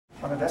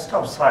the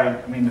desktop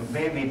side, I mean, the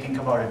way we think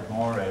about it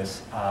more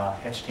is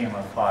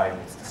HTML5.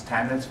 It's the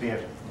standards we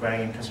are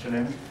very interested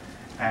in.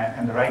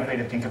 And the right way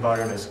to think about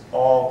it is a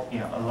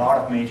lot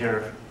of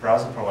major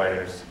browser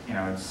providers,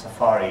 it's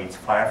Safari, it's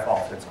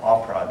Firefox, it's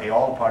Opera, they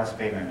all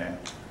participate in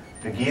it.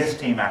 The Gears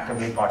team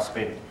actively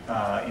participate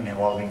in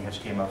evolving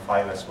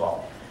HTML5 as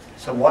well.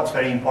 So what's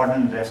very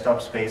important in the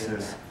desktop space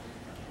is,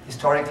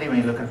 historically, when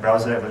you look at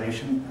browser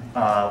evolution,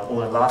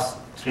 over the last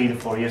 3 to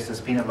 4 years,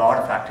 there's been a lot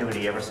of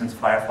activity ever since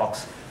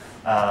Firefox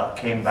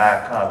came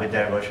back with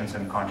their versions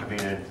and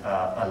contributed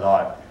a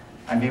lot.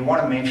 And we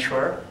want to make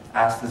sure,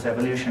 as this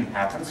evolution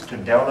happens, to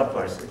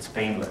developers, it's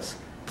painless,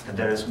 that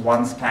there is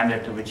one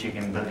standard to which you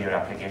can build your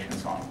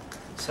applications on.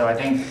 So I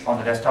think on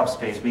the desktop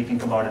space, we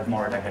think about it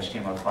more at a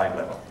HTML5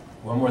 level.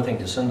 One more thing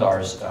to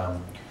Sundar's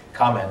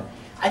comment.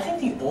 I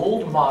think the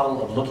old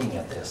model of looking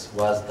at this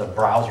was the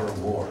browser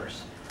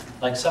wars.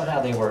 Like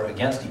somehow they were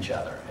against each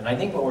other. And I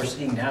think what we're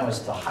seeing now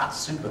is the hot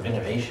soup of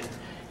innovation.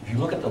 If you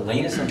look at the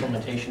latest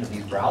implementation of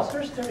these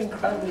browsers, they're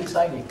incredibly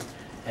exciting.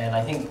 And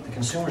I think the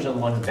consumers are the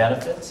one who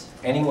benefits.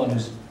 Anyone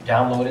who's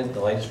downloaded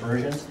the latest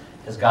versions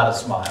has got to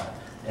smile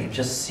and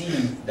just see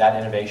that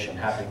innovation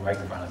happening right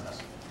in front of us.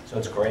 So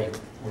it's great.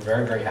 We're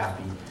very, very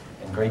happy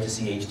and great to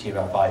see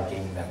HTML5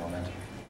 gaining that momentum.